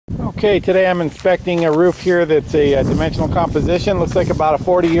Okay, today I'm inspecting a roof here that's a dimensional composition. Looks like about a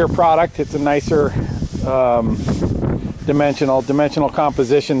 40-year product. It's a nicer dimensional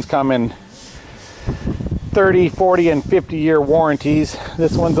compositions come in 30, 40, and 50-year warranties.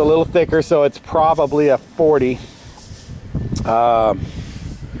 This one's a little thicker, so it's probably a 40. And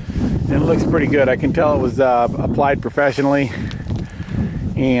it looks pretty good. I can tell it was applied professionally,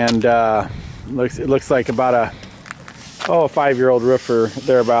 and it looks like about a 5-year-old roof or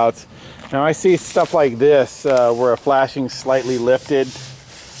thereabouts. Now I see stuff like this where a flashing's slightly lifted.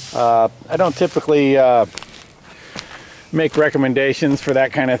 I don't typically make recommendations for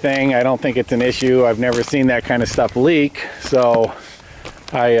that kind of thing. I don't think it's an issue. I've never seen that kind of stuff leak, so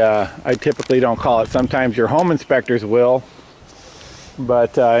I typically don't call it. Sometimes your home inspectors will,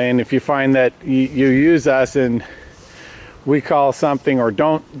 but and if you find that you use us and we call something or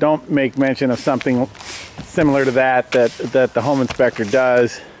don't make mention of something similar to that the home inspector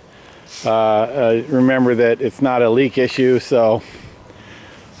does, remember that it's not a leak issue, so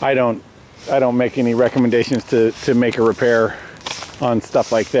I don't make any recommendations to make a repair on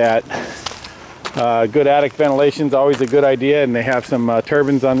stuff like that. Good attic ventilation is always a good idea, and they have some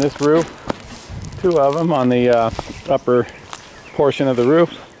turbines on this roof, 2 of them on the upper portion of the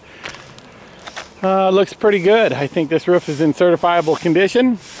roof. Looks pretty good. I think this roof is in certifiable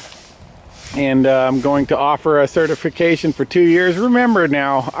condition, and I'm going to offer a certification for 2 years. Remember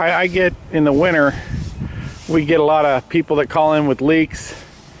now, I get in the winter, we get a lot of people that call in with leaks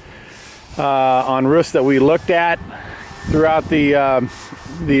on roofs that we looked at throughout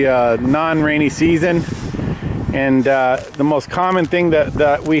the non-rainy season, and the most common thing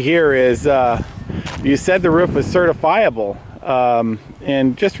that we hear is you said the roof was certifiable.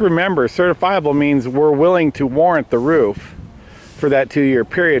 And just remember, certifiable means we're willing to warrant the roof for that 2-year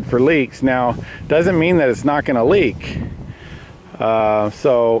period for leaks. Now, doesn't mean that it's not going to leak.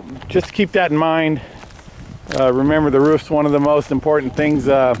 So just keep that in mind. Remember, the roof's one of the most important things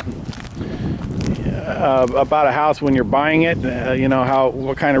about a house when you're buying it. You know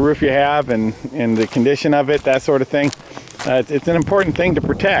what kind of roof you have and the condition of it, that sort of thing. It's an important thing to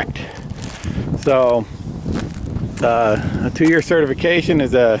protect. So a 2-year certification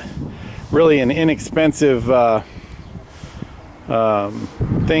is really an inexpensive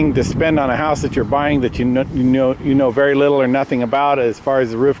thing to spend on a house that you're buying that you know very little or nothing about as far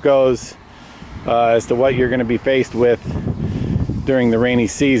as the roof goes, as to what you're going to be faced with during the rainy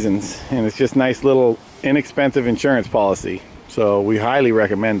seasons. And it's just nice little inexpensive insurance policy, so we highly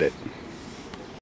recommend it.